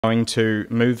going to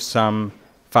move some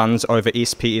funds over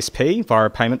SPSP via a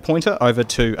payment pointer over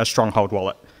to a Stronghold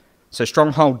wallet. So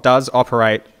Stronghold does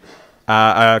operate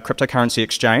a cryptocurrency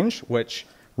exchange which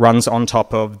runs on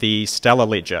top of the Stellar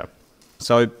ledger.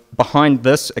 So behind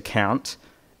this account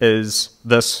is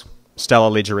this Stellar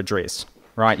ledger address,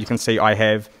 right? You can see I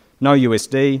have no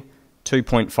USD,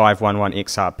 2.511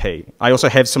 XRP. I also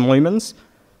have some lumens,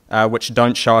 which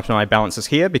don't show up in my balances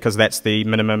here because that's the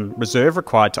minimum reserve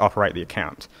required to operate the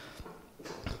account.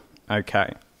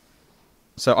 Okay,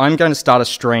 so I'm going to start a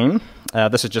stream.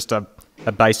 This is just a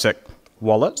basic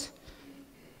wallet,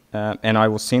 and I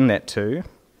will send that to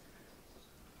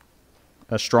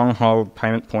a Stronghold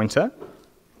payment pointer,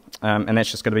 and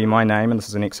that's just going to be my name, and this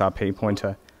is an XRP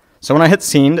pointer. So when I hit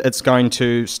send, it's going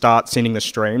to start sending the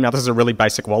stream. Now this is a really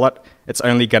basic wallet. It's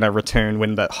only going to return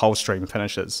when the whole stream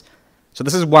finishes. So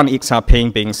this is one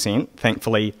XRP being sent.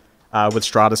 Thankfully, with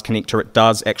Strata's connector, it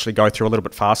does actually go through a little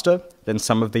bit faster than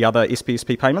some of the other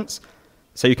SPSP payments.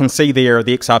 So you can see there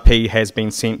the XRP has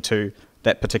been sent to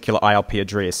that particular ILP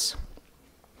address.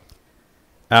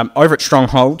 Over at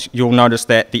Stronghold, you'll notice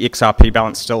that the XRP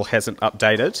balance still hasn't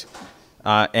updated,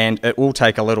 and it will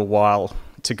take a little while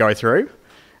to go through.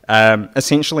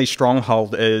 Essentially,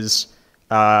 Stronghold is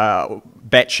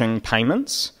batching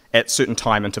payments at certain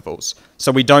time intervals.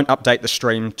 So we don't update the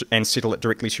stream and settle it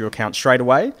directly to your account straight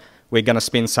away. We're going to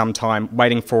spend some time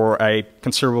waiting for a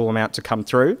considerable amount to come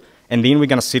through, and then we're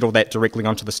going to settle that directly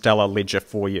onto the Stellar ledger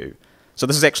for you. So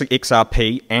this is actually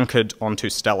XRP anchored onto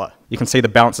Stellar. You can see the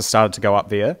balance has started to go up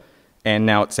there, and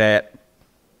now it's at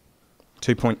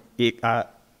 2.8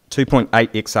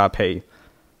 XRP.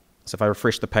 So if I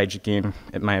refresh the page again,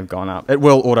 it may have gone up. It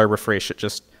will auto-refresh,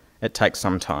 it takes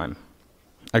some time.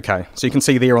 Okay, so you can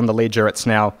see there on the ledger it's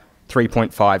now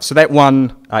 3.5. So that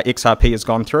one XRP has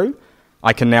gone through.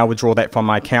 I can now withdraw that from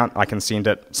my account. I can send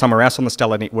it somewhere else on the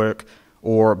Stellar network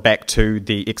or back to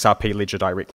the XRP ledger directly.